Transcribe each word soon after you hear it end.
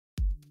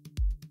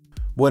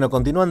Bueno,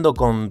 continuando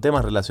con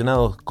temas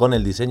relacionados con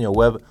el diseño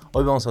web,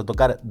 hoy vamos a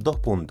tocar dos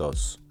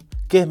puntos.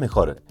 ¿Qué es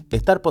mejor?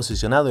 ¿Estar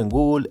posicionado en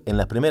Google en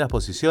las primeras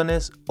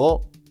posiciones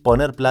o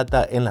poner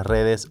plata en las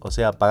redes, o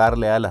sea,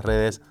 pagarle a las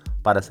redes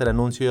para hacer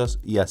anuncios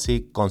y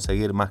así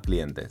conseguir más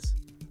clientes?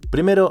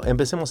 Primero,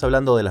 empecemos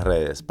hablando de las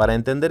redes. Para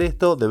entender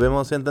esto,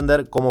 debemos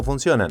entender cómo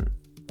funcionan.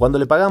 Cuando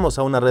le pagamos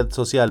a una red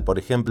social, por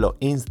ejemplo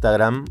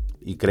Instagram,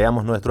 y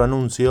creamos nuestro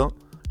anuncio,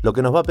 lo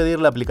que nos va a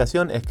pedir la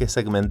aplicación es que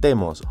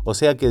segmentemos, o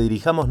sea que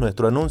dirijamos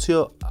nuestro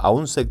anuncio a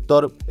un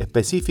sector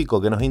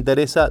específico que nos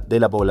interesa de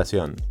la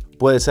población.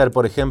 Puede ser,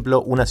 por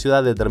ejemplo, una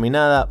ciudad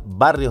determinada,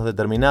 barrios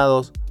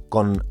determinados,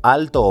 con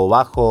alto o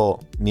bajo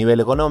nivel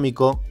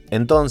económico.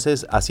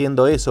 Entonces,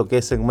 haciendo eso que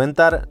es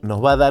segmentar,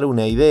 nos va a dar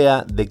una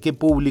idea de qué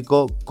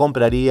público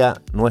compraría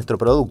nuestro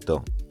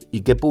producto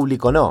y qué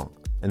público no.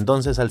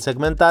 Entonces, al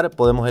segmentar,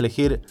 podemos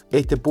elegir: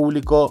 este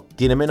público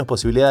tiene menos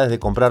posibilidades de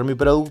comprar mi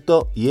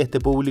producto y este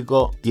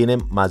público tiene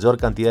mayor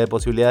cantidad de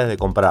posibilidades de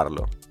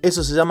comprarlo.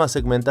 Eso se llama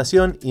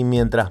segmentación, y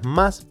mientras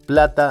más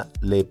plata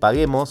le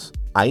paguemos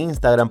a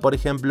Instagram, por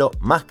ejemplo,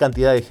 más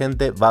cantidad de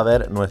gente va a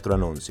ver nuestro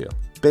anuncio.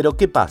 Pero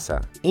 ¿qué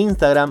pasa?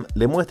 Instagram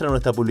le muestra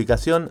nuestra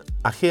publicación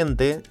a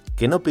gente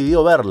que no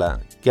pidió verla,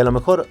 que a lo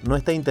mejor no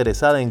está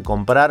interesada en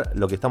comprar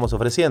lo que estamos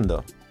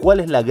ofreciendo. ¿Cuál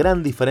es la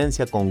gran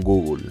diferencia con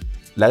Google?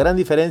 La gran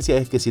diferencia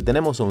es que si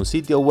tenemos un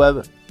sitio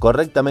web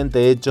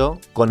correctamente hecho,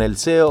 con el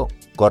SEO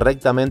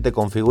correctamente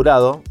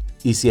configurado,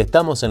 y si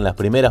estamos en las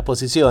primeras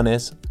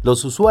posiciones,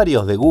 los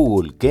usuarios de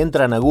Google que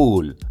entran a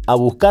Google a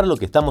buscar lo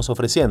que estamos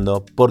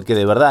ofreciendo, porque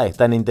de verdad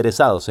están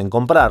interesados en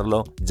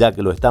comprarlo, ya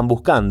que lo están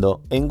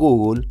buscando en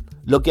Google,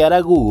 lo que hará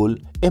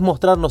Google es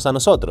mostrarnos a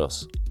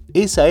nosotros.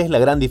 Esa es la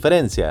gran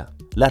diferencia.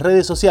 Las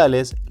redes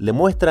sociales le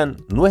muestran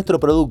nuestro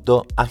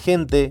producto a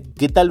gente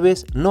que tal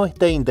vez no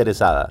esté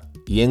interesada.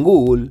 Y en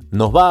Google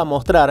nos va a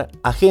mostrar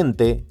a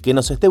gente que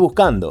nos esté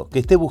buscando, que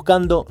esté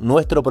buscando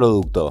nuestro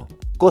producto.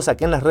 Cosa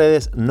que en las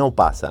redes no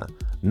pasa.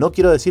 No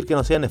quiero decir que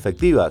no sean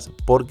efectivas,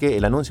 porque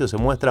el anuncio se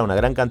muestra a una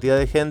gran cantidad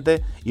de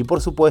gente y por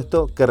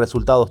supuesto qué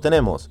resultados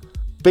tenemos.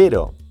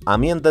 Pero, a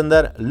mi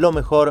entender, lo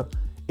mejor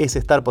es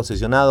estar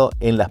posicionado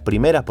en las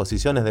primeras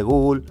posiciones de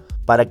Google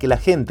para que la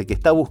gente que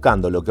está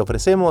buscando lo que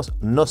ofrecemos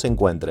no se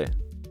encuentre.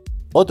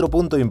 Otro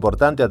punto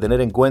importante a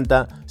tener en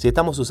cuenta si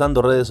estamos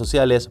usando redes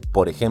sociales,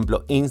 por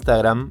ejemplo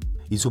Instagram,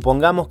 y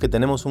supongamos que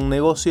tenemos un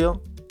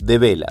negocio de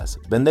velas.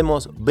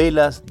 Vendemos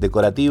velas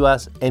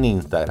decorativas en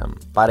Instagram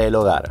para el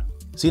hogar.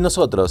 Si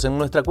nosotros en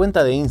nuestra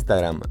cuenta de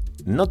Instagram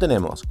no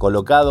tenemos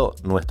colocado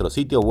nuestro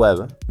sitio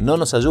web, no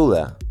nos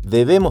ayuda.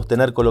 Debemos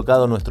tener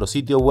colocado nuestro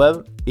sitio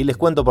web y les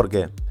cuento por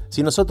qué.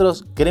 Si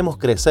nosotros queremos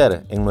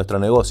crecer en nuestro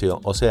negocio,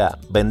 o sea,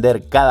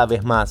 vender cada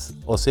vez más,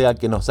 o sea,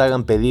 que nos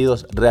hagan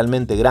pedidos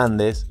realmente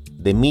grandes,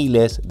 de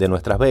miles de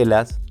nuestras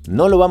velas,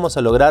 no lo vamos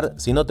a lograr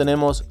si no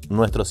tenemos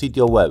nuestro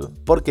sitio web.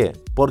 ¿Por qué?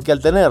 Porque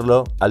al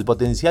tenerlo, al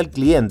potencial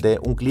cliente,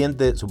 un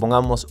cliente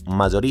supongamos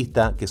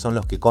mayorista, que son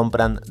los que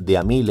compran de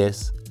a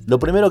miles, lo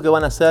primero que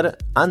van a hacer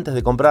antes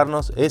de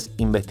comprarnos es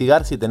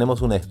investigar si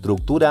tenemos una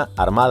estructura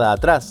armada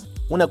atrás.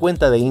 Una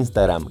cuenta de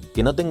Instagram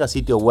que no tenga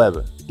sitio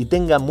web y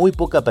tenga muy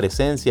poca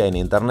presencia en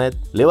internet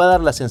le va a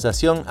dar la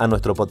sensación a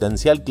nuestro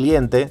potencial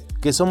cliente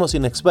que somos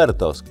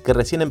inexpertos, que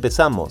recién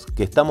empezamos,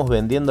 que estamos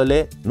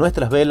vendiéndole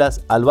nuestras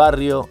velas al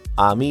barrio,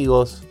 a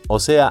amigos, o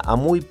sea, a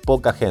muy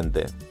poca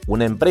gente.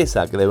 Una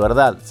empresa que de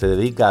verdad se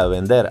dedica a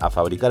vender, a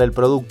fabricar el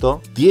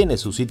producto, tiene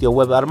su sitio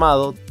web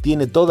armado,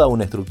 tiene toda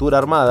una estructura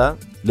armada,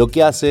 lo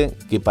que hace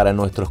que para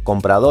nuestros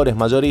compradores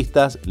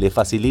mayoristas le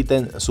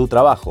faciliten su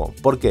trabajo.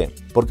 ¿Por qué?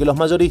 Porque los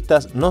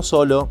mayoristas no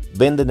solo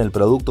venden el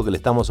producto que le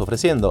estamos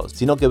ofreciendo,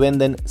 sino que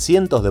venden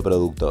cientos de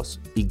productos.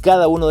 Y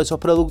cada uno de esos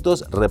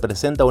productos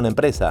representa una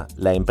empresa,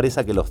 la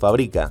empresa que los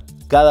fabrica.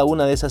 Cada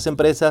una de esas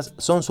empresas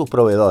son sus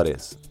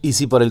proveedores. Y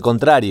si por el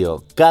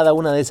contrario, cada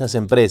una de esas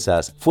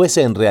empresas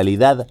fuese en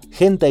realidad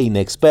gente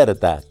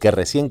inexperta que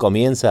recién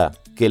comienza,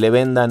 que le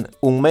vendan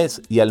un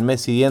mes y al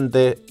mes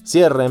siguiente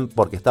cierren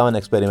porque estaban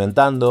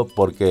experimentando,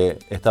 porque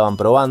estaban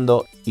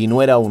probando y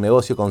no era un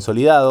negocio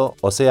consolidado,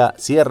 o sea,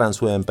 cierran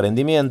su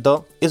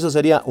emprendimiento, eso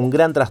sería un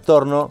gran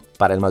trastorno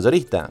para el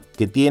mayorista,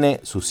 que tiene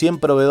sus 100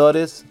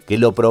 proveedores que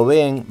lo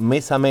proveen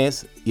mes a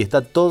mes y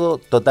está todo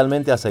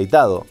totalmente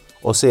aceitado.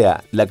 O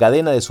sea, la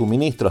cadena de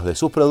suministros de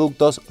sus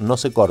productos no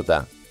se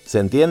corta. ¿Se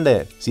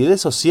entiende? Si de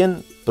esos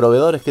 100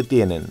 proveedores que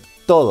tienen,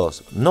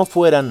 todos no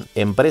fueran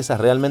empresas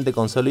realmente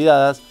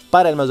consolidadas,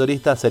 para el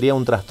mayorista sería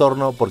un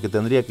trastorno porque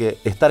tendría que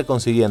estar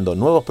consiguiendo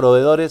nuevos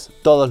proveedores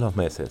todos los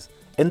meses.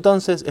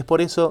 Entonces es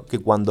por eso que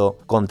cuando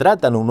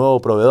contratan un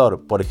nuevo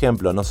proveedor, por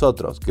ejemplo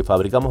nosotros que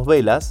fabricamos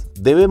velas,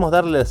 debemos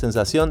darle la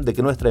sensación de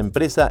que nuestra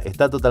empresa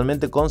está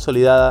totalmente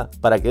consolidada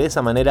para que de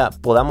esa manera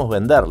podamos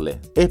venderle.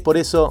 Es por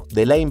eso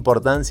de la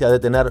importancia de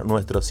tener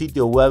nuestro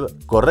sitio web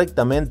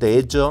correctamente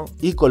hecho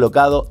y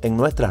colocado en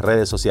nuestras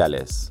redes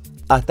sociales.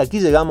 Hasta aquí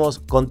llegamos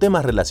con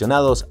temas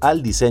relacionados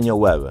al diseño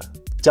web.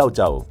 Chau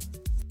chau.